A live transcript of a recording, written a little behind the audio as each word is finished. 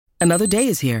Another day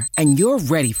is here, and you're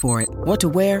ready for it. What to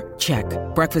wear? Check.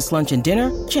 Breakfast, lunch, and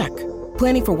dinner? Check.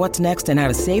 Planning for what's next and how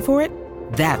to save for it?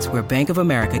 That's where Bank of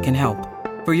America can help.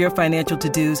 For your financial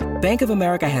to-dos, Bank of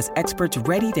America has experts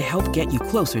ready to help get you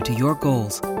closer to your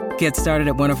goals. Get started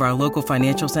at one of our local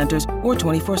financial centers or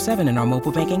 24/7 in our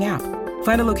mobile banking app.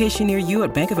 Find a location near you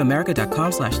at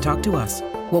bankofamerica.com/talktous.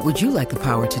 What would you like the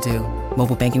power to do?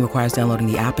 Mobile banking requires downloading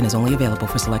the app and is only available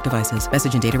for select devices.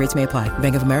 Message and data rates may apply.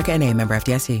 Bank of America N.A., member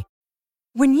FDIC.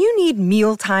 When you need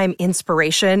mealtime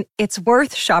inspiration, it's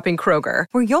worth shopping Kroger,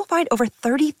 where you'll find over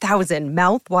 30,000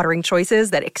 mouth-watering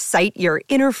choices that excite your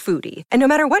inner foodie. And no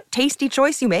matter what tasty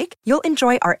choice you make, you'll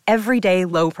enjoy our everyday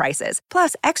low prices,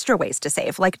 plus extra ways to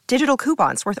save, like digital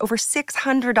coupons worth over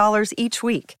 $600 each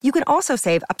week. You can also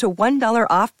save up to $1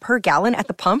 off per gallon at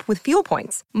the pump with fuel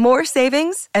points. More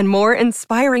savings and more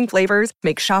inspiring flavors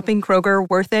make shopping Kroger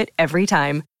worth it every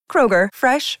time. Kroger,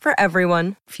 fresh for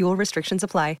everyone. Fuel restrictions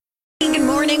apply. Good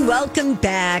morning. Welcome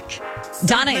back.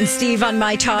 Donna and Steve on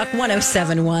My Talk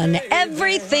 107.1.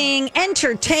 Everything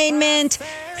Entertainment.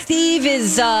 Steve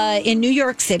is in New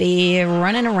York City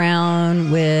running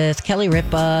around with Kelly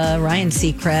Ripa, Ryan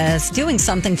Seacrest, doing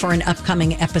something for an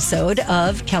upcoming episode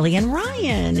of Kelly and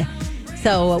Ryan.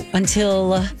 So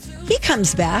until he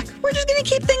comes back, we're just going to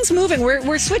keep things moving.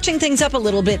 We're switching things up a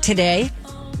little bit today.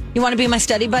 You want to be my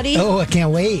study buddy? Oh, I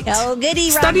can't wait. Oh, goody,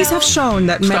 Studies have shown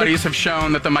that the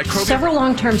microbial... Several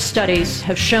long-term studies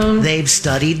have shown... They've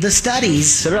studied the studies.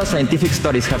 Several scientific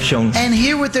studies have shown... And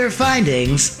here with their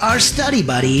findings are study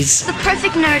buddies... The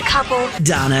perfect nerd couple.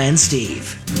 Donna and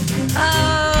Steve.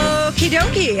 Okie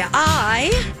dokie. I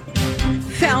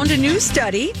found a new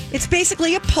study. It's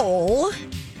basically a poll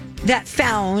that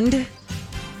found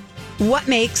what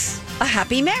makes a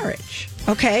happy marriage.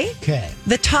 Okay? Okay.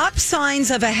 The top signs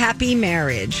of a happy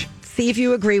marriage. See if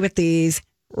you agree with these.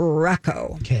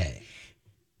 Rocco. Okay.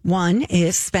 One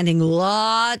is spending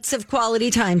lots of quality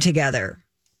time together.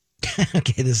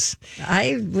 Okay,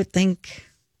 I would think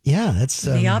that's...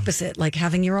 the opposite, like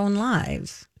having your own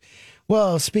lives.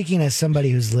 Well, speaking as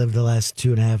somebody who's lived the last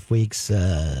 2.5 weeks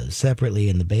separately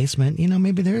in the basement,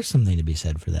 maybe there is something to be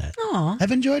said for that. Aw.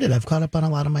 I've enjoyed it. I've caught up on a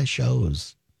lot of my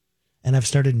shows. And I've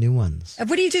started new ones.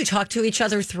 What do you do? Talk to each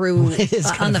other through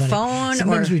on the phone?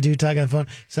 Sometimes we do talk on the phone.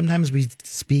 Sometimes we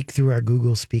speak through our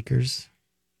Google speakers.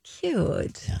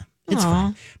 Cute. Yeah, it's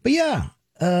fun. But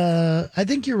I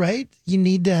think you're right. You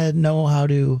need to know how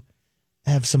to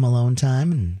have some alone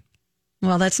time.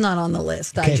 Well, that's not on the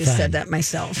list. Okay, I just fine. said that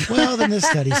myself. Well, then this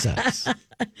study sucks.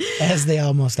 As they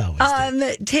almost always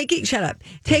do.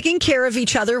 Taking care of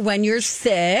each other when you're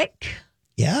sick.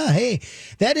 Yeah, hey,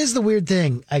 that is the weird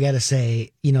thing, I got to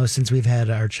say, since we've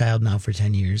had our child now for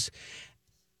 10 years.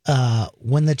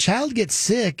 When the child gets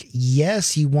sick,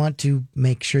 yes, you want to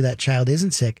make sure that child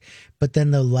isn't sick. But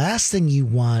then the last thing you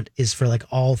want is for like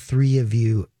all three of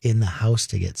you in the house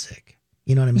to get sick.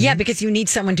 You know what I mean? Yeah, because you need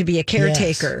someone to be a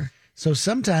caretaker. Yes. So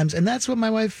sometimes, and that's what my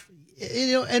wife,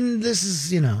 and this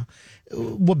is,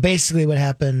 what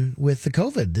happened with the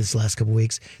COVID this last couple of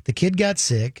weeks. The kid got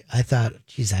sick. I thought,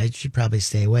 geez, I should probably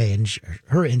stay away. And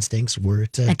her instincts were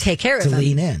to take care of him.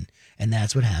 Lean in. And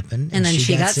that's what happened. And then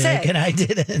she got sick. And I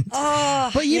didn't.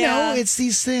 Oh, but it's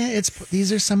these things.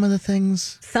 These are some of the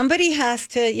things. Somebody has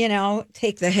to,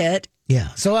 take the hit. Yeah.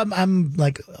 So I'm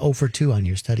like 0 for 2 on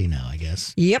your study now, I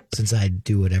guess. Yep. Since I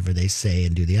do whatever they say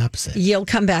and do the opposite. You'll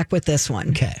come back with this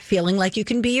one. Okay. Feeling like you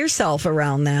can be yourself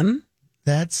around them.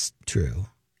 That's true.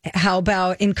 How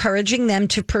about encouraging them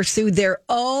to pursue their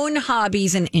own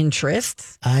hobbies and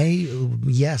interests?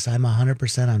 Yes, I'm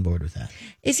 100% on board with that.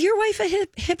 Is your wife a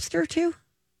hipster too?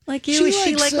 Like you?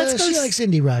 She likes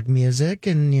indie rock music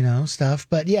and, stuff.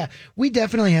 But yeah, we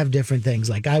definitely have different things.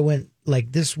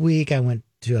 Like this week, I went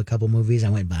to a couple movies. I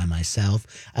went by myself.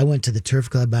 I went to the Turf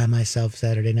Club by myself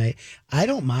Saturday night. I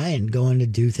don't mind going to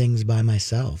do things by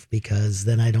myself because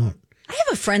then I have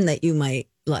a friend that you might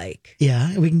like.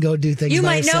 Yeah, we can go do things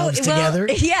by ourselves together.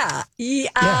 Yeah.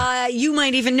 You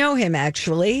might even know him,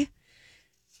 actually.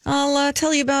 I'll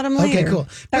tell you about him later. Okay, cool.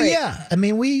 But yeah, I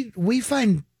mean, we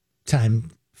find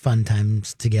fun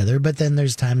times together, but then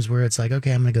there's times where it's like,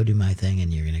 okay, I'm going to go do my thing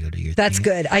and you're going to go do your thing. That's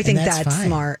good. I think that's fine.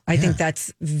 smart. I think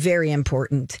that's very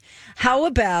important. How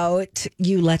about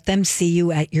you let them see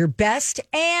you at your best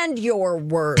and your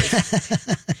worst?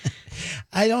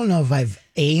 I don't know if I've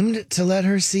aimed to let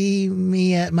her see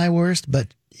me at my worst,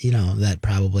 but that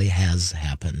probably has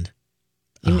happened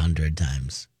 100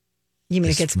 times. You mean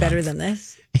it gets better than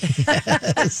this?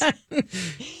 Yes.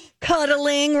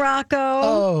 Cuddling, Rocco.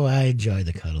 Oh, I enjoy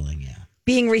the cuddling, yeah.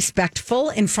 Being respectful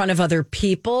in front of other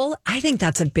people. I think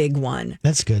that's a big one.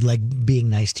 That's good. Like being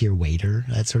nice to your waiter,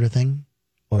 that sort of thing.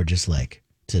 or just like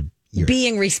to your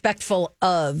Being respectful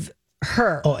of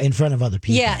her. oh in front of other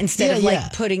people. Yeah, instead of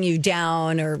like putting you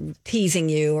down or teasing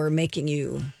you or making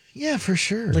you yeah, for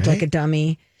sure. look like a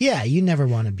dummy. Yeah, you never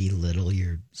want to belittle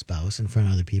your spouse in front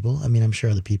of other people. I mean, I'm sure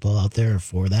other people out there are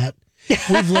for that.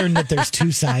 We've learned that there's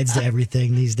two sides to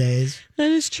everything these days. That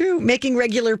is true. Making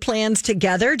regular plans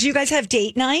together. Do you guys have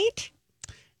date night?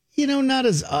 You know, not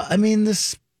as, I mean,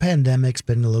 this pandemic's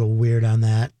been a little weird on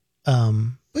that.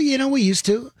 But, you know, we used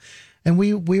to. And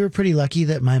we were pretty lucky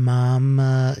that my mom,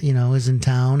 is in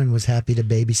town and was happy to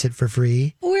babysit for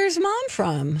free. Where's mom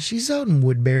from? She's out in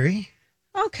Woodbury.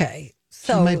 Okay. She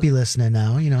So might be listening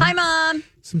now, you know. Hi, Mom.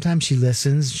 Sometimes she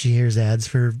listens. She hears ads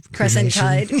for Crescent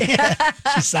cremation. Tide. Yeah,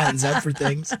 she signs up for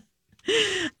things.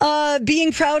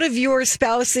 Being proud of your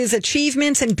spouse's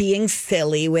achievements and being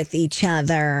silly with each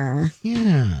other.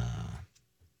 Yeah.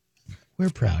 We're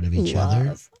proud of each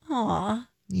other. Aw.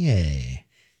 Yay.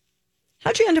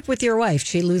 How'd you end up with your wife? Did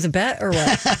she lose a bet or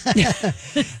what?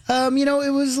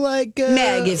 It was like...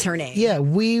 Meg is her name. Yeah,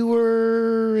 we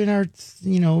were in our,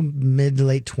 mid to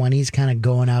late 20s, kind of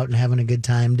going out and having a good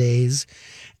time days.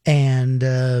 And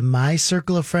my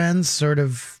circle of friends sort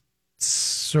of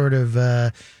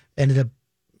ended up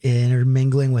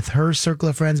intermingling with her circle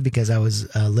of friends because I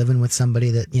was living with somebody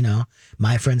that,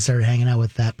 my friends started hanging out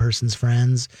with that person's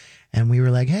friends. And we were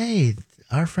like, hey...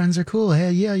 Our friends are cool.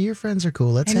 Hey, yeah, your friends are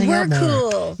cool. Let's hang out more.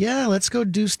 Cool. Yeah, let's go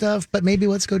do stuff, but maybe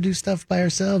let's go do stuff by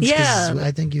ourselves. Yeah,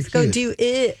 I think you're let's cute. go do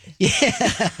it. Yeah.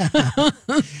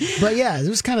 But yeah, it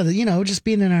was kind of, just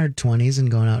being in our 20s and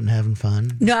going out and having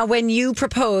fun. Now, when you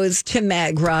proposed to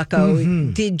Meg, Rocco,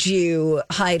 did you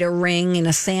hide a ring in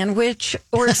a sandwich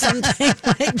or something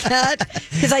like that?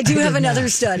 Because I do have another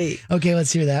study. Okay,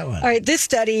 let's hear that one. All right, this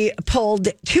study polled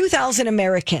 2,000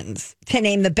 Americans to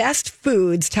name the best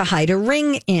foods to hide a ring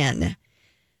in.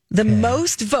 The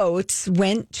most votes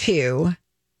went to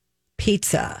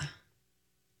pizza.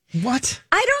 What?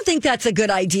 I don't think that's a good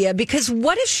idea because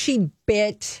what if she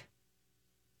bit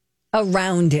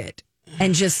around it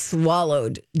and just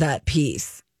swallowed that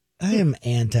piece? I am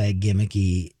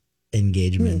anti-gimmicky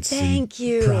engagements Thank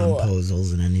you.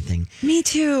 promposals and anything. Me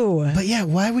too. But yeah,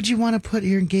 why would you want to put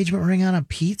your engagement ring on a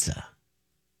pizza?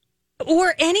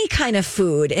 Or any kind of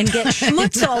food and get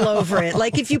schmutz all over it.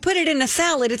 Like if you put it in a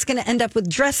salad, it's going to end up with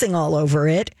dressing all over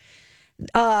it.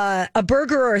 A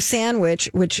burger or a sandwich,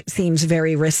 which seems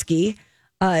very risky,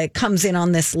 comes in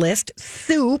on this list.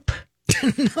 Soup.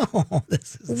 No,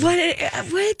 this is...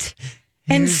 What?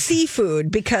 And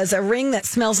seafood, because a ring that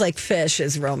smells like fish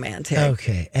is romantic.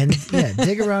 Okay. And yeah,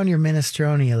 dig around your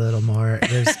minestrone a little more.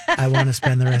 I want to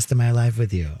spend the rest of my life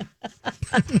with you.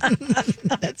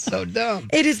 That's so dumb.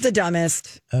 It is the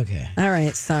dumbest. Okay. All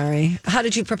right. Sorry. How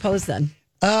did you propose then?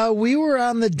 We were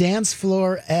on the dance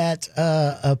floor at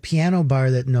a piano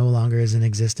bar that no longer is in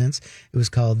existence. It was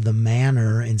called The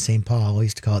Manor in St. Paul. We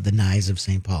used to call it the Nyes of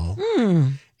St. Paul.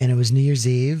 And it was New Year's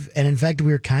Eve. And in fact,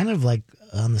 we were kind of like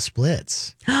on the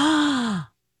splits.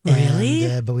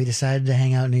 Really? But we decided to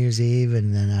hang out New Year's Eve.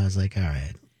 And then I was like, all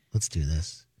right, let's do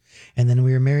this. And then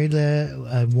we were married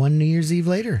one New Year's Eve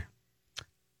later.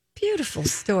 Beautiful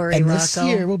story, and Rocco. this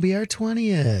year will be our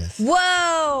 20th.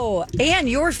 Whoa! And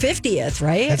your 50th,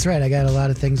 right? That's right. I got a lot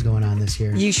of things going on this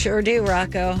year. You sure do,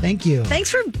 Rocco. Thank you.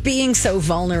 Thanks for being so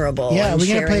vulnerable. Yeah, are we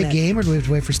going to play a game or do we have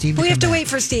to wait for Steve to We come have to back? wait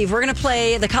for Steve. We're going to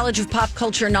play the College of Pop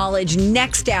Culture Knowledge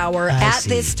next hour at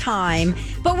this time.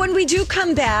 But when we do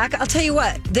come back, I'll tell you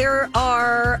what, there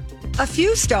are a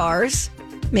few stars,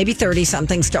 maybe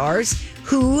 30-something stars,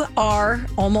 who are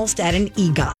almost at an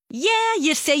EGOT. Yeah,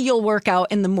 you say you'll work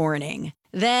out in the morning.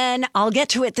 Then I'll get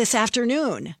to it this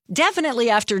afternoon. Definitely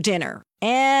after dinner.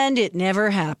 And it never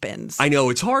happens. I know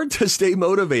it's hard to stay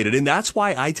motivated, and that's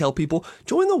why I tell people,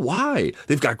 join the Y.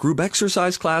 They've got group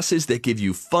exercise classes that give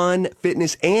you fun,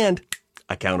 fitness, and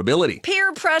accountability.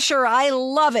 Peer pressure, I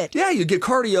love it. Yeah, you get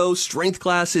cardio, strength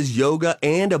classes, yoga,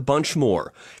 and a bunch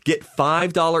more. Get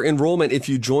 $5 enrollment if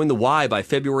you join the Y by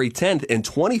February 10th and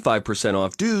 25%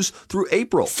 off dues through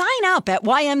April. Sign up at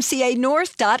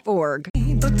ymcanorth.org.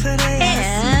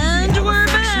 And we're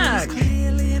back.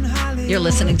 You're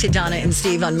listening to Donna and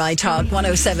Steve on My Talk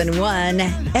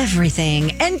 107.1.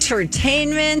 Everything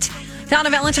Entertainment. Donna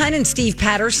Valentine and Steve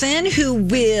Patterson, who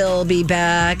will be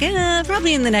back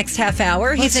probably in the next half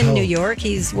hour. He's in New York.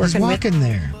 He's working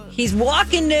there. He's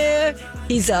walking there.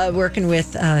 He's working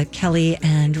with Kelly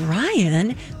and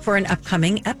Ryan for an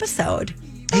upcoming episode.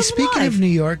 Hey, speaking of New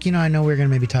York, I know we're going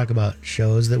to maybe talk about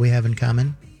shows that we have in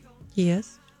common.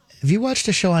 Yes. Have you watched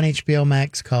a show on HBO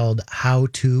Max called How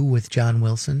To with John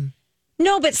Wilson?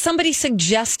 No, but somebody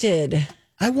suggested.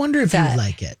 I wonder if you'd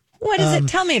like it. What is it?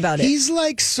 Tell me about it. He's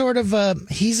like sort of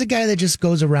he's a guy that just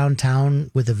goes around town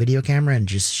with a video camera and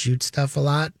just shoots stuff a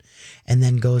lot and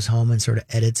then goes home and sort of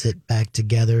edits it back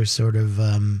together, sort of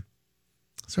a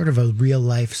real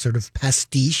life sort of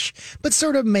pastiche, but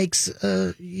sort of makes,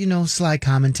 sly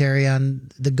commentary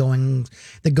on the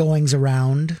goings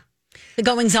around. The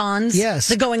goings-ons? Yes.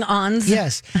 The going-ons?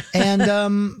 Yes.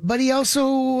 And, but he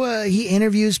also, he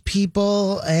interviews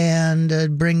people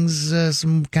and brings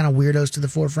some kind of weirdos to the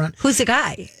forefront. Who's the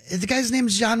guy? The guy's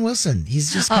name's John Wilson.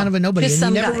 He's just kind of a nobody. And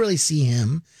you never really see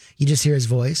him. You just hear his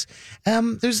voice.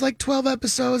 There's like 12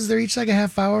 episodes. They're each like a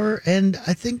half hour. And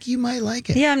I think you might like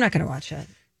it. Yeah, I'm not going to watch it.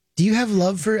 Do you have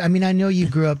love for, I know you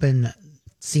grew up in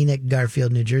scenic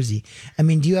Garfield, New Jersey.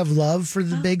 Do you have love for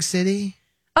the big city?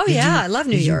 Oh, I love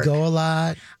New York. Did you go a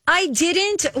lot? I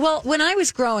didn't. Well, when I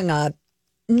was growing up,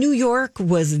 New York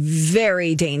was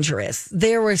very dangerous.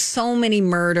 There were so many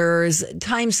murders.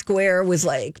 Times Square was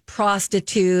like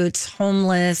prostitutes,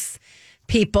 homeless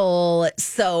people.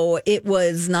 So it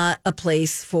was not a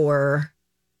place for,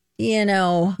 Yeah,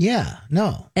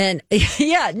 no. And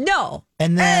no.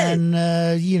 And then,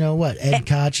 Ed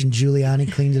Koch and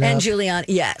Giuliani cleaned it up. And Giuliani,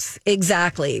 yes,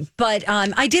 exactly. But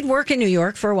I did work in New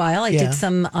York for a while. I did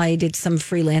some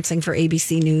freelancing for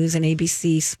ABC News and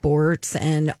ABC Sports,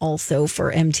 and also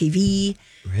for MTV.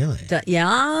 Really?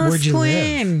 Yeah. Where'd you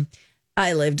live?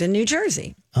 I lived in New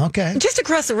Jersey. Okay. Just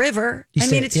across the river.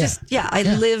 I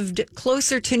lived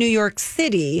closer to New York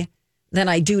City than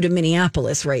I do to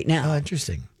Minneapolis right now. Oh,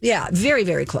 interesting. Yeah, very,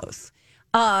 very close.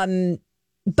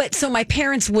 But so my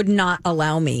parents would not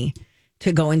allow me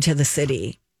to go into the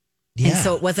city. Yeah. And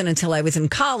so it wasn't until I was in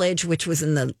college, which was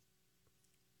in the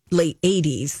late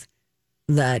 80s,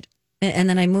 and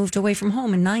then I moved away from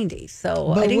home in 90.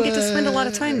 So I didn't get to spend a lot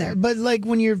of time there. But like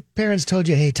when your parents told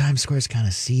you, hey, Times Square is kind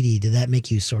of seedy, did that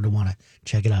make you sort of want to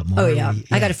check it out more? Oh, yeah.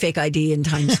 I got a fake ID in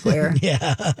Times Square.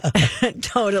 Yeah.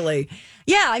 Totally.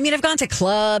 Yeah. I've gone to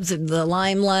clubs, the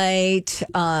Limelight,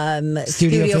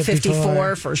 Studio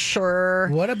 54 for sure.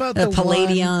 What about the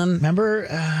Palladium? One, remember,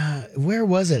 where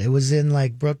was it? It was in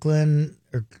like Brooklyn,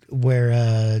 or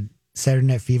where Saturday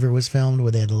Night Fever was filmed,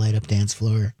 where they had the light up dance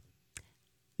floor.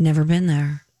 Never been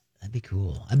there. That'd be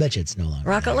cool. I bet you it's no longer.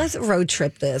 Rocco, let's road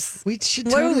trip this. We should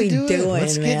what totally are we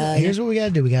doing, man? Here's what we got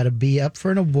to do. We got to be up for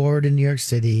an award in New York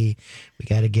City. We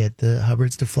got to get the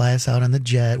Hubbards to fly us out on the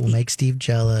jet. We'll make Steve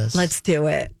jealous. Let's do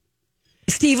it.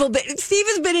 Steve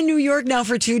has been in New York now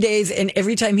for 2 days, and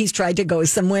every time he's tried to go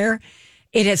somewhere,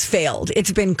 it has failed.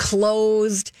 It's been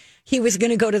closed. He was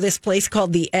going to go to this place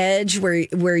called The Edge,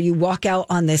 where you walk out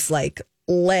on this like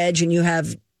ledge, and you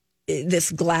have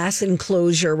this glass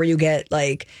enclosure where you get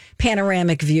like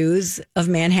panoramic views of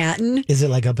Manhattan. Is it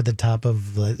like up at the top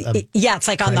of yeah, it's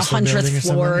like on the 100th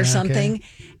floor or something. Okay.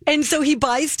 And so he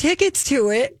buys tickets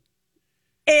to it,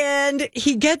 and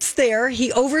he gets there,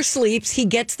 he oversleeps, he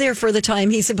gets there for the time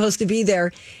he's supposed to be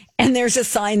there, and there's a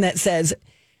sign that says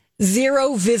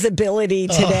 0 visibility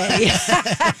today.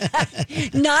 Oh.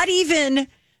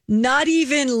 Not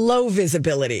even low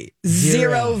visibility,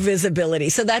 zero visibility.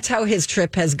 So that's how his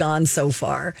trip has gone so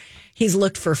far. He's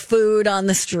looked for food on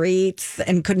the streets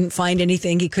and couldn't find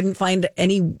anything. He couldn't find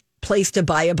any place to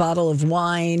buy a bottle of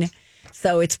wine.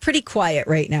 So it's pretty quiet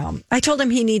right now. I told him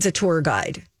he needs a tour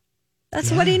guide.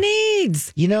 That's what he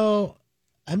needs.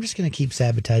 I'm just going to keep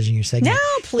sabotaging your segment.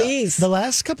 No, please. The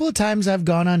last couple of times I've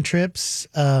gone on trips,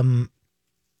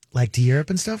 like to Europe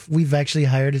and stuff, we've actually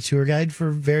hired a tour guide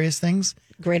for various things.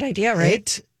 Great idea,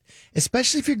 right?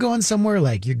 Especially if you're going somewhere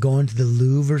like you're going to the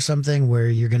Louvre or something where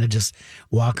you're going to just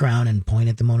walk around and point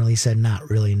at the Mona Lisa and not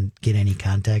really get any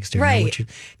context or know what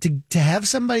to have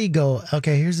somebody go,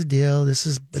 okay, here's the deal. This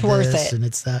is worth it. And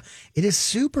it is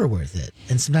super worth it.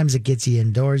 And sometimes it gets you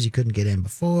indoors. You couldn't get in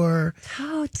before.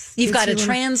 You've got a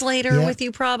translator with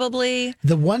you probably.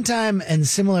 The one time and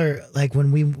similar, like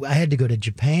when I had to go to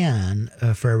Japan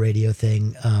for a radio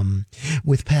thing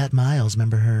with Pat Miles.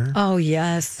 Remember her? Oh,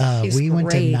 yes. We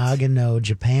went to Nagano,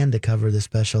 Japan to cover the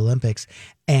Special Olympics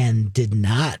and did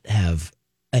not have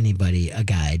a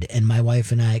guide. And my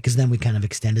wife and I, because then we kind of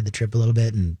extended the trip a little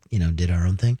bit and, did our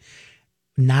own thing.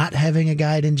 Not having a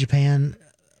guide in Japan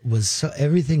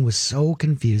everything was so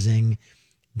confusing.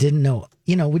 Didn't know,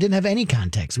 we didn't have any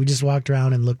context. We just walked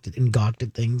around and looked at and gawked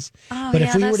at things. But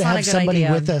if we were to have somebody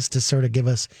with us to sort of give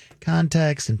us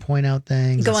context and point out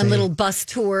things. Go on little bus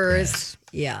tours. Yes.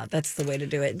 Yeah, that's the way to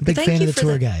do it. Big fan of the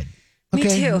tour guide. Okay,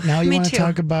 me too. Now you want to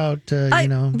talk about,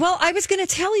 Well, I was going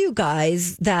to tell you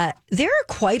guys that there are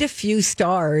quite a few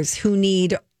stars who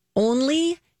need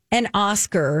only an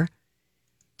Oscar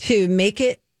to make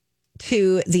it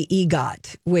to the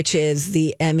EGOT, which is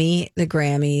the Emmy, the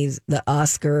Grammys, the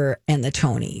Oscar, and the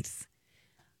Tonys.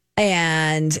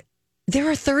 And there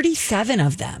are 37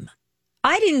 of them.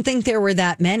 I didn't think there were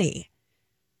that many.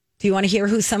 Do you want to hear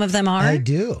who some of them are? I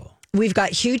do. We've got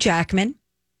Hugh Jackman.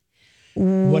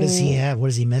 What does he have? What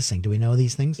is he missing? Do we know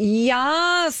these things?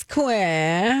 Yes,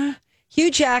 queer.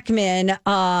 Hugh Jackman,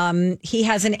 he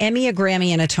has an Emmy, a Grammy,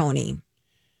 and a Tony.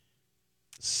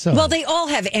 So, Well, they all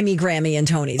have Emmy, Grammy, and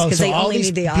Tonys because so they all only these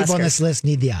need the people on Oscars. this list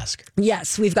need the Oscar.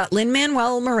 Yes, we've got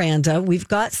Lin-Manuel Miranda. We've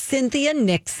got Cynthia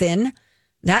Nixon.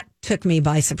 That took me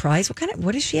by surprise.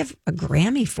 What does she have a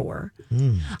Grammy for?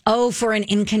 Oh, for An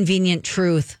Inconvenient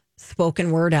Truth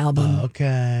spoken word album.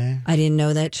 Okay. I didn't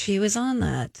know that she was on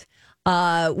that.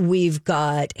 We've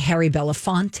got Harry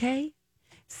Belafonte,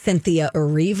 Cynthia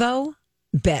Erivo,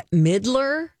 Bette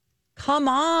Midler. Come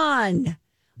on.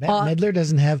 Bette Midler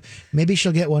doesn't have. Maybe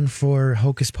she'll get one for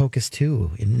Hocus Pocus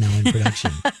 2 now in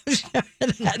production.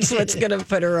 That's what's going to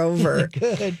put her over.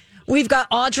 Good. We've got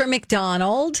Audra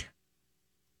McDonald.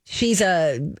 She's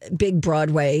a big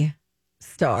Broadway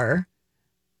star.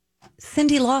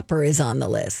 Cyndi Lauper is on the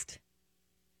list.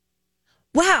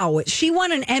 Wow, she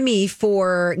won an Emmy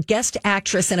for guest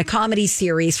actress in a comedy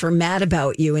series for Mad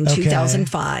About You in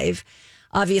 2005.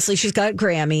 Obviously, she's got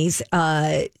Grammys.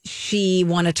 She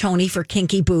won a Tony for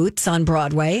Kinky Boots on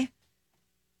Broadway.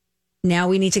 Now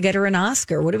we need to get her an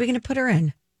Oscar. What are we going to put her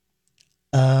in?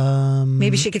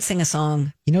 Maybe she could sing a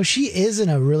song. You know, she is in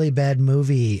a really bad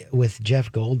movie with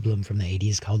Jeff Goldblum from the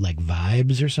 80s called like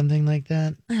Vibes or something like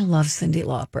that. I love Cyndi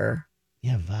Lauper.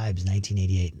 Yeah, Vibes,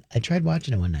 1988. I tried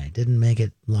watching it one night. Didn't make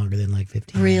it longer than like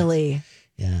 15 minutes. Really?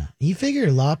 Yeah. You figure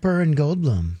Lauper and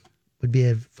Goldblum would be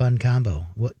a fun combo.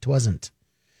 What wasn't.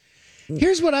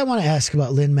 Here's what I want to ask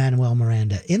about Lin-Manuel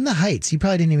Miranda. In the Heights, you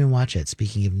probably didn't even watch it,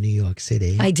 speaking of New York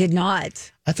City. I did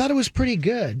not. I thought it was pretty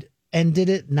good. And did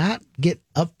it not get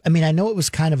up? I mean, I know it was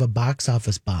kind of a box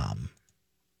office bomb,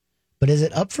 but is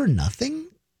it up for nothing?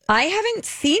 I haven't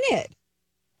seen it.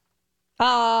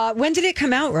 When did it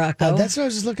come out, Rocco? That's what I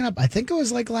was just looking up. I think it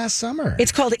was like last summer.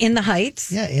 It's called In the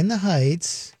Heights. Yeah, In the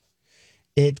Heights.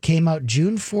 It came out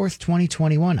June 4th,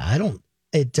 2021. I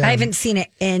haven't seen it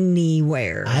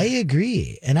anywhere. I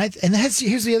agree.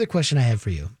 Here's the other question I have for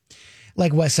you.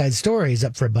 Like West Side Story is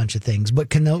up for a bunch of things, but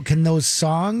can those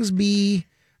songs be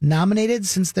nominated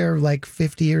since they're like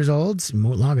 50 years old?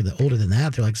 Older than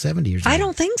that. They're like 70 years old. I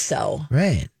don't think so.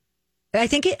 Right. I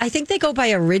think they go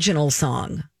by original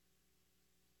song.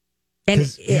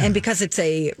 And because it's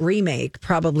a remake,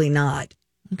 probably not.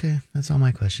 Okay, that's all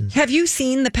my questions. Have you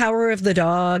seen The Power of the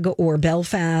Dog or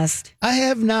Belfast? I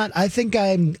have not. I think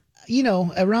I'm,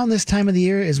 around this time of the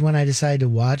year is when I decide to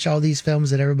watch all these films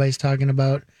that everybody's talking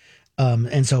about.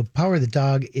 And so Power of the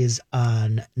Dog is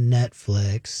on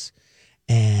Netflix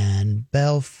and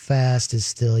Belfast is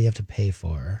still, you have to pay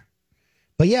for.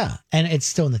 But yeah, and it's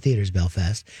still in the theaters,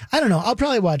 Belfast. I don't know. I'll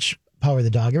probably watch Power of the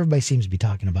Dog. Everybody seems to be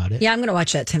talking about it. Yeah, I'm going to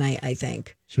watch that tonight, I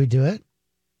think. Should we do it?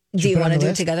 Do you want to do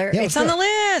it together? Yeah, it's on the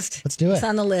list. Let's do it. It's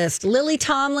on the list. Lily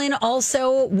Tomlin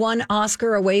also won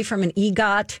Oscar away from an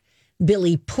EGOT.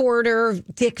 Billy Porter,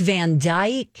 Dick Van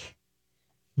Dyke.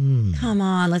 Come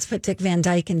on, let's put Dick Van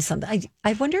Dyke in something.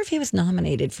 I wonder if he was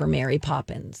nominated for Mary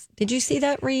Poppins. Did you see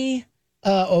that,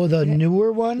 the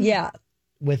newer one? Yeah.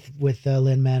 With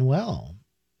Lin-Manuel.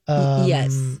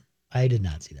 Yes. I did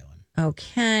not see that one.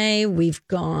 Okay,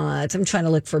 I'm trying to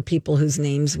look for people whose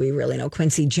names we really know.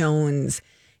 Quincy Jones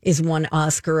is one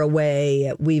Oscar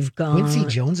away. We've got Quincy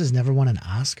Jones has never won an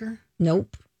Oscar?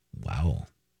 Nope. Wow.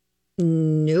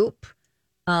 Nope.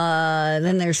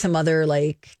 Then there's some other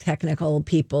like technical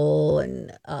people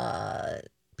and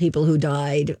people who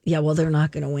died. Yeah, well, they're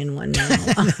not going to win one now.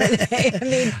 I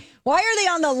mean, why are they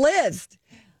on the list?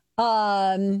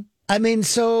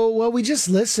 We just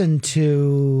listened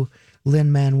to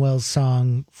Lin-Manuel's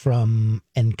song from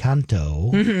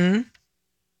Encanto. Mm-hmm.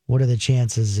 What are the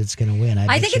chances it's going to win?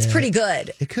 I think it's pretty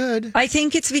good. It could. I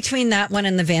think it's between that one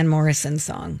and the Van Morrison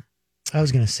song. I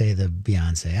was going to say the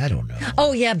Beyonce. I don't know.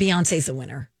 Oh, yeah. Beyonce's the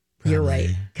winner. Probably. You're right.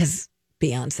 Because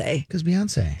Beyonce. So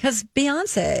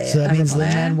that means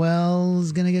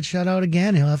Lin-Manuel's going to get shut out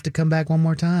again. He'll have to come back one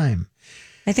more time.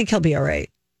 I think he'll be all right.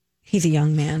 He's a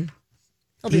young man.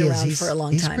 He'll be around for a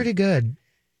long time. He's pretty good.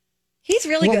 He's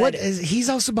really good. He's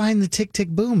also behind the Tick Tick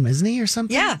Boom, isn't he, or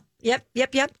something? Yeah. Yep.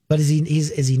 But is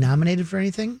he nominated for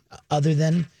anything other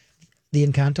than the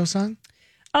Encanto song?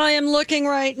 I am looking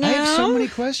right now. I have so many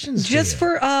questions. Just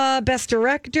for Best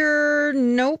Director,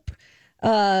 nope.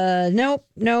 Nope.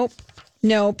 And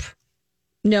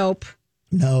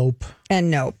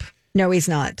nope. No, he's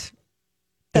not.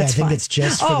 That's I think fine. it's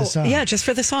just for the song. Yeah, just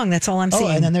for the song. That's all I'm seeing.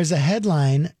 Oh, and then there's a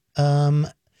headline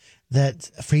that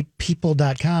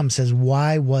freepeople.com says,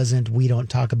 why wasn't We Don't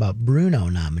Talk About Bruno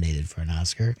nominated for an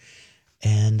Oscar?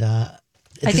 And at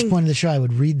this point in the show, I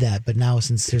would read that. But now,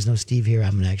 since there's no Steve here,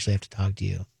 I'm going to actually have to talk to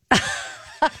you.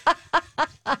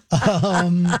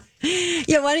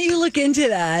 Yeah, why don't you look into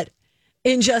that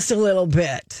in just a little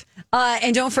bit?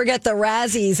 And don't forget the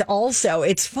Razzies also.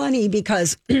 It's funny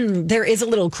because there is a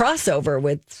little crossover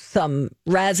with some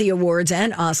Razzie Awards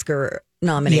and Oscar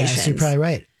nominations. Yes, you're probably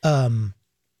right.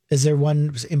 Is there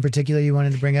one in particular you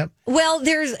wanted to bring up? Well,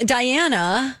 there's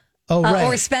Diana right.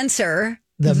 or Spencer.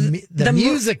 The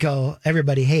musical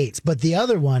everybody hates, but the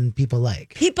other one people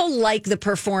like. People like the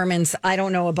performance. I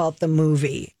don't know about the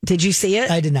movie. Did you see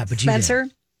it? I did not, but Spencer?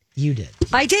 You did.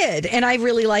 I did, and I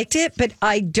really liked it, but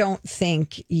I don't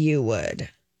think you would.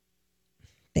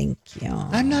 Thank you.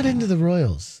 I'm not into the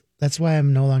Royals. That's why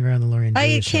I'm no longer on the Lori and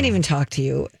Julia I show. can't even talk to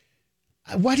you.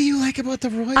 What do you like about the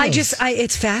Royals?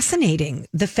 It's fascinating.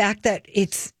 The fact that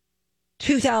it's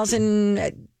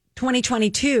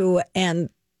 2022 and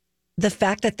the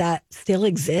fact that that still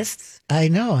exists. I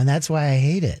know, and that's why I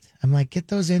hate it. I'm like, get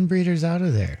those inbreeders out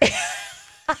of there.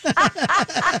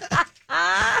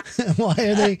 Why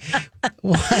are they?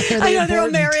 I know they're all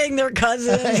marrying their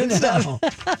cousins and stuff.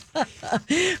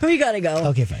 We gotta go.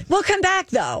 Okay, fine. We'll come back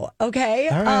though. Okay.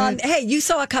 All right. Hey, you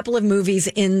saw a couple of movies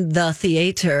in the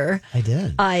theater. I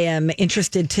did. I am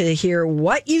interested to hear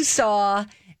what you saw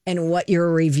and what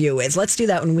your review is. Let's do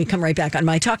that when we come right back on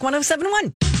My Talk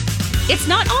 107.1. It's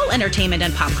not all entertainment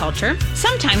and pop culture.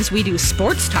 Sometimes we do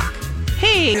sports talk.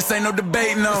 Hey. This ain't no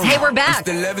debate, no. Hey, we're back.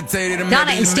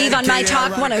 Donna and Steve on My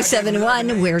Talk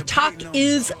 107.1, where talk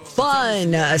is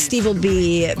fun. Steve will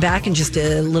be back in just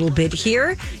a little bit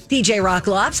here. DJ Rock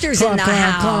Lobster's in the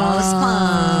house.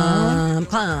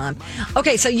 Plum.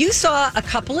 Okay, so you saw a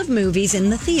couple of movies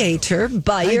in the theater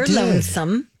by your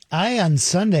lonesome. I, on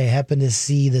Sunday, happened to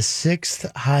see the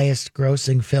 6th highest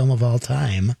grossing film of all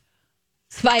time.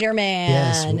 Spider-Man.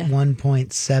 Yes,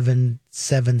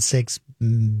 $1.776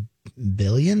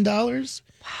 billion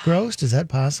grossed. Is that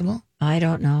possible? I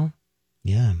don't know.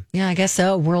 Yeah. Yeah, I guess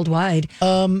so. Worldwide.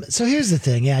 So here's the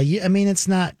thing. Yeah, I mean, it's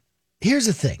not. Here's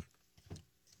the thing.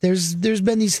 There's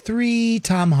been these 3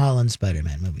 Tom Holland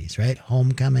Spider-Man movies, right?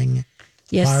 Homecoming,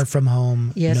 Yes. Far From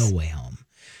Home, Yes. No Way Home.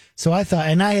 So I thought,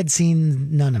 and I had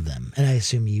seen none of them, and I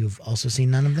assume you've also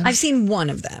seen none of them. I've seen one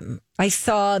of them. I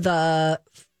saw the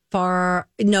Into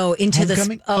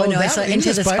Homecoming? I saw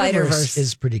Into the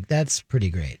Spider-Verse. That's pretty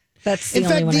great. That's the In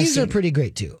only fact, one I've these are seen. pretty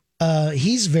great too.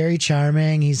 He's very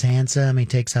charming. He's handsome. He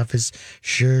takes off his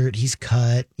shirt. He's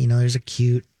cut. You know, there's a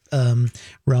cute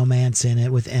romance in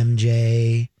it with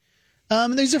MJ.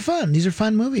 These are fun. These are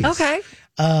fun movies. Okay.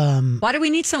 Why do we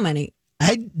need so many?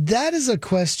 That is a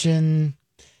question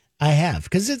I have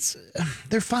because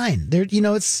they're fine.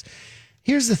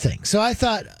 Here's the thing. So I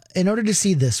thought in order to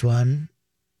see this one,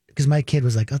 because my kid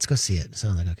was like, let's go see it. So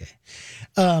I'm like, okay.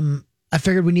 I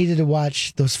figured we needed to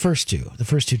watch the first two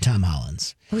Tom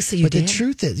Hollands. Oh, so you did? The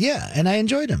truth is, yeah, and I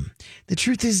enjoyed them. The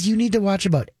truth is, you need to watch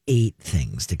about 8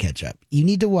 things to catch up. You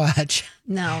need to watch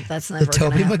No, that's never the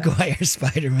Tobey gonna happen. Maguire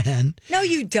Spider-Man. No,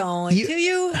 you don't. Do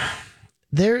you?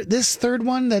 This third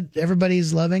one that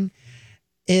everybody's loving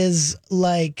is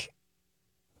like,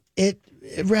 it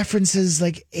references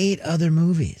like 8 other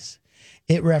movies.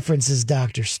 It references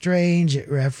Doctor Strange. It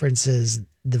references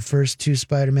the first 2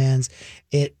 Spider-Mans.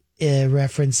 It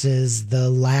references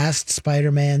the last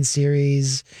Spider-Man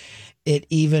series. It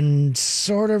even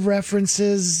sort of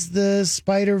references the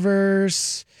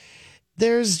Spider-Verse.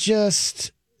 There's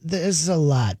a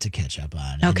lot to catch up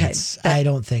on. Okay. I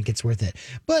don't think it's worth it.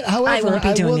 But however, won't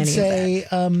be doing would any of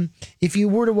say if you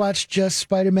were to watch just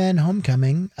Spider-Man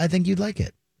Homecoming, I think you'd like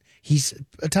it.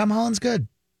 Tom Holland's good.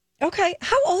 Okay.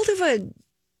 How old of a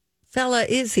fella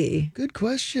is he? Good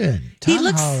question. He Tom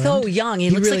looks Holland, so young. He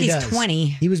looks really like he's does. 20.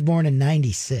 He was born in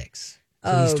 96.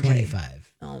 So he's Okay.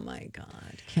 25. Oh my God.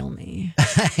 Kill me.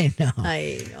 I know.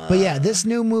 But yeah, this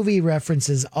new movie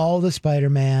references all the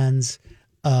Spider-Mans.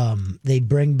 They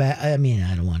bring back, I mean,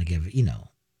 I don't want to give, Don't give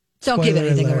spoiler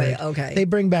anything alert. away. Okay. They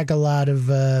bring back a lot of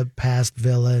past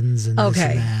villains and this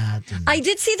and that. And I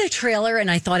did see the trailer and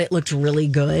I thought it looked really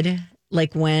good.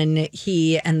 Like when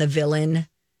he and the villain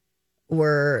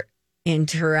were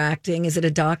interacting. Is it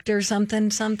a doctor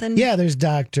something? yeah, there's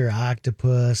Dr.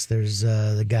 Octopus. There's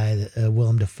the guy that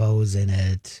Willem Dafoe's in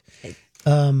it.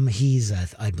 He's,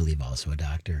 I believe, also a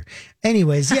doctor.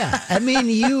 Anyways, yeah. I mean,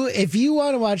 if you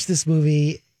want to watch this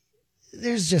movie,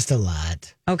 there's just a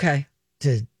lot Okay.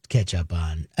 to catch up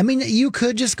on. I mean, you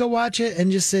could just go watch it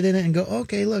and just sit in it and go,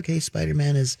 okay, look, hey,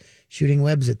 Spider-Man is shooting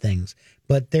webs at things.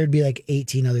 But there'd be like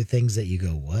 18 other things that you go,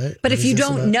 what? But What if is you this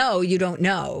don't about? know, you don't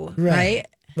know, right?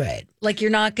 Right. Like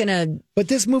you're not going to. But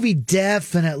this movie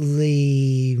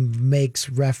definitely makes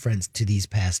reference to these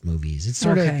past movies. It's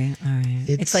sort Okay, all right.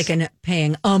 it's- It's like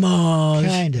paying homage.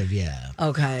 kind of, yeah.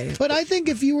 Okay. But I think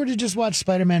if you were to just watch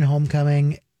Spider-Man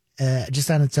Homecoming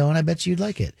just on its own, I bet you'd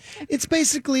like it. It's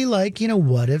basically like,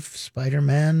 what if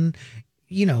Spider-Man,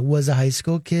 was a high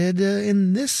school kid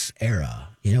in this era?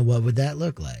 What would that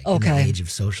look like? In Okay. the age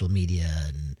of social media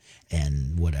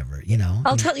and whatever,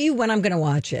 I'll tell you when I'm going to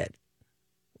watch it.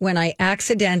 When I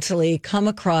accidentally come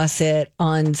across it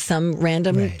on some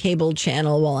random Right. cable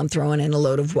channel while I'm throwing in a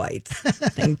load of whites.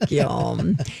 Thank you.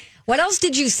 What else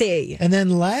did you see? And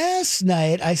then last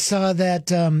night I saw that,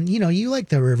 you like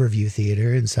the Riverview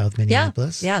Theater in South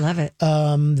Minneapolis. Yeah, I love it.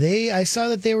 I saw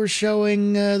that they were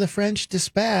showing The French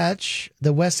Dispatch,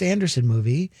 the Wes Anderson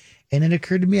movie, and it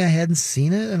occurred to me I hadn't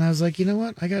seen it, and I was like, you know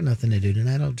what? I got nothing to do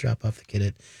tonight. I'll drop off the kid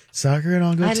at soccer, and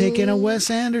I'll go take in a Wes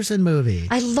Anderson movie.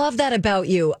 I love that about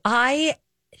you. I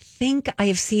think I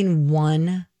have seen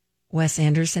one Wes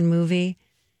Anderson movie,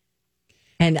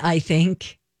 and I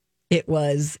think it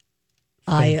was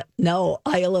Isle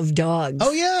of Dogs.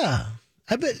 Oh yeah,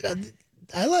 I bet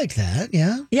I like that.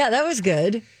 Yeah. Yeah, that was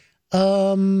good.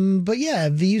 But yeah,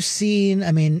 have you seen?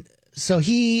 I mean,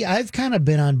 I've kind of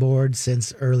been on board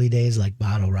since early days, like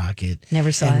Bottle Rocket,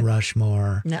 Never saw and it.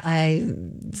 Rushmore. No, I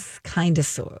kind of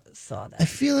saw I that.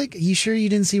 feel like you sure you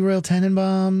didn't see Royal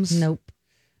Tenenbaums? Nope.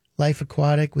 Life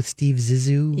Aquatic with Steve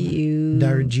Zissou,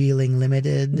 Darjeeling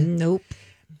Limited. Nope.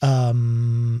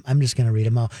 I'm just gonna read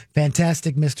them all.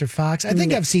 Fantastic Mr. Fox. I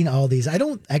think I've seen all these. I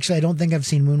don't think I've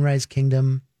seen Moonrise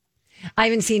Kingdom. I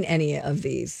haven't seen any of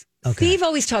these. Okay. Steve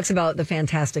always talks about the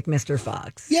Fantastic Mr.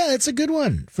 Fox. Yeah, it's a good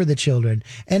one for the children.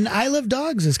 And I Love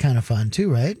Dogs is kind of fun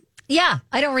too, right? Yeah,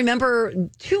 I don't remember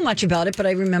too much about it, but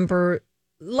I remember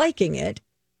liking it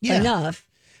enough.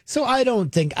 So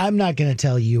I'm not going to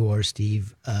tell you or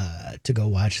Steve to go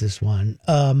watch this one.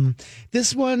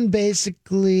 This one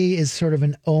basically is sort of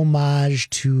an homage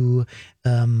to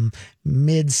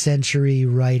mid-century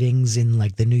writings in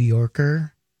like the New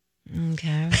Yorker.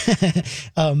 Okay.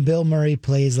 Bill Murray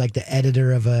plays like the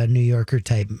editor of a New Yorker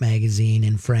type magazine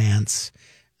in France,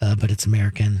 but it's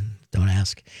American. Don't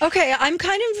ask. Okay, I'm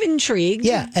kind of intrigued.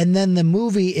 Yeah, and then the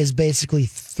movie is basically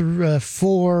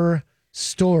 4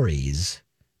 stories.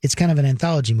 It's kind of an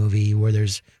anthology movie where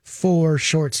there's 4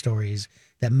 short stories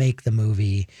that make the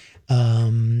movie.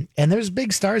 And there's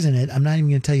big stars in it. I'm not even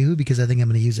going to tell you who because I think I'm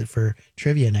going to use it for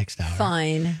trivia next hour.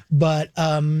 Fine. But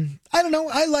I don't know.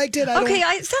 I liked it.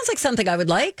 It sounds like something I would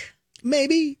like.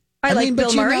 Maybe. I like Bill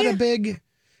but Murray.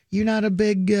 You're not a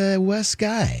big Wes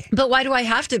guy. But why do I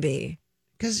have to be?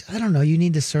 Because, I don't know, you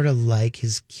need to sort of like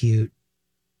his cute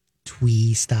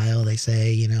twee style, they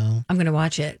say, I'm going to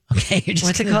watch it. Okay, you're just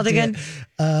What's it gonna called do again?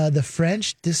 The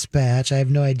French Dispatch. I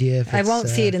have no idea if it's, I won't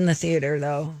see it in the theater,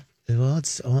 though. Well,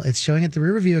 it's showing at the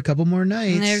Riverview a couple more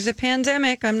nights. There's a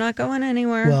pandemic. I'm not going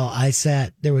anywhere. Well,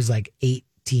 there was like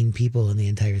 18 people in the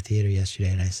entire theater yesterday,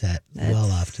 and I sat well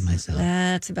off to myself.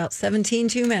 That's about 17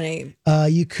 too many.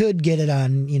 You could get it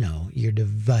on, your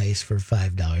device for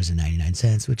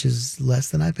 $5.99, which is less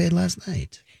than I paid last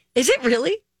night. Is it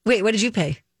really? Wait, what did you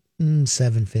pay?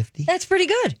 $7.50. That's pretty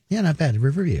good. Yeah, not bad.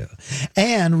 Riverview.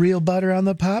 And real butter on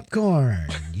the popcorn.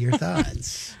 Your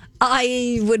thoughts?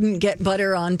 I wouldn't get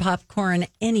butter on popcorn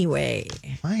anyway.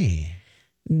 Why?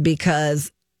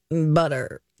 Because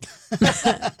butter.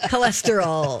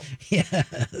 Cholesterol.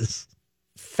 Yes.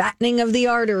 Fattening of the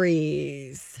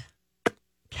arteries.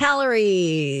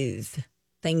 Calories.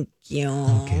 Thank you.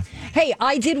 Okay. Hey,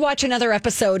 I did watch another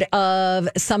episode of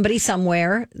Somebody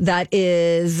Somewhere. That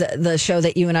is the show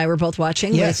that you and I were both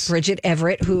watching Yes. with Bridget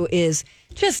Everett, who is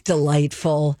just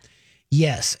delightful.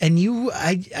 Yes. And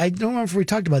I don't remember if we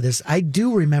talked about this. I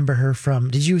do remember her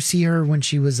from, did you see her when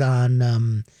she was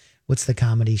on, what's the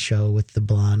comedy show with the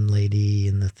blonde lady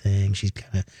and the thing? She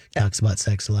kind of talks about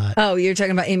sex a lot. Oh, you're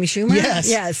talking about Amy Schumer? Yes.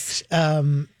 Yes.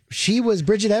 She was,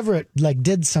 Bridget Everett,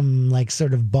 did some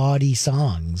sort of bawdy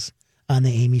songs on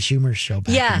the Amy Schumer show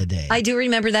back in the day. I do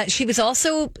remember that. She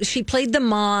played the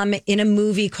mom in a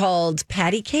movie called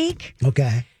Patty Cake.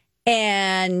 Okay.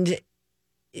 And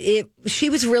she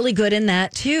was really good in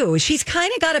that too. She's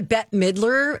kind of got a Bette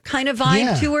Midler kind of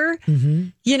vibe to her,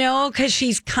 because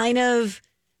she's kind of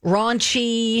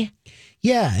raunchy.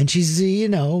 Yeah, and she's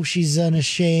she's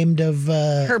unashamed of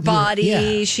Her body.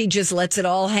 Yeah. She just lets it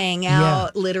all hang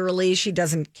out. Literally, she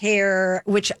doesn't care,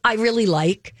 which I really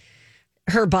like.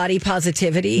 her body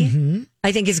positivity,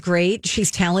 I think, is great. She's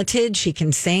talented. She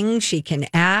can sing. She can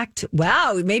act.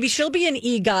 Wow. Maybe she'll be an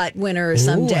EGOT winner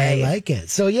someday. Ooh, I like it.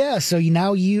 So, yeah. So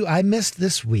now I missed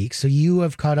this week. So you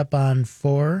have caught up on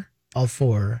all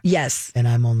four. Yes. And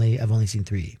I've only seen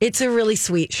 3. It's a really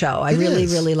sweet show. I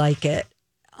really like it.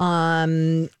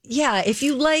 Yeah, if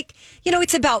you like,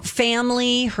 it's about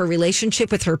family, her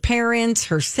relationship with her parents,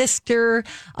 her sister,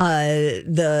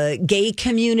 the gay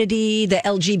community, the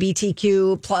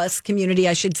LGBTQ plus community,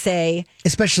 I should say.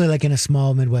 Especially like in a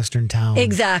small Midwestern town.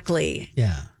 Exactly.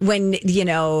 Yeah. When,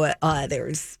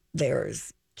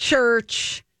 there's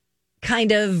church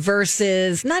kind of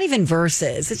versus, not even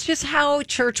versus, it's just how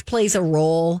church plays a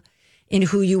role in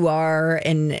who you are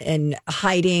and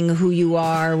hiding who you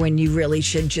are when you really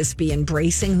should just be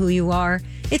embracing who you are.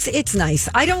 It's nice.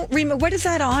 I don't remember. What is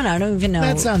that on? I don't even know.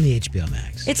 That's on the HBO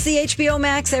Max. It's the HBO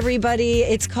Max, everybody.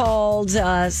 It's called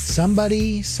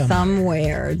Somebody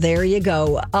Somewhere. There you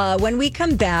go. When we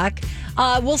come back,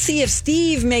 we'll see if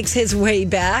Steve makes his way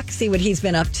back, see what he's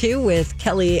been up to with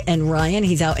Kelly and Ryan.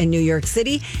 He's out in New York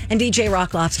City. And DJ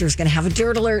Rock Lobster is going to have a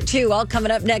dirt alert, too. All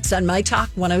coming up next on My Talk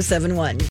 1071.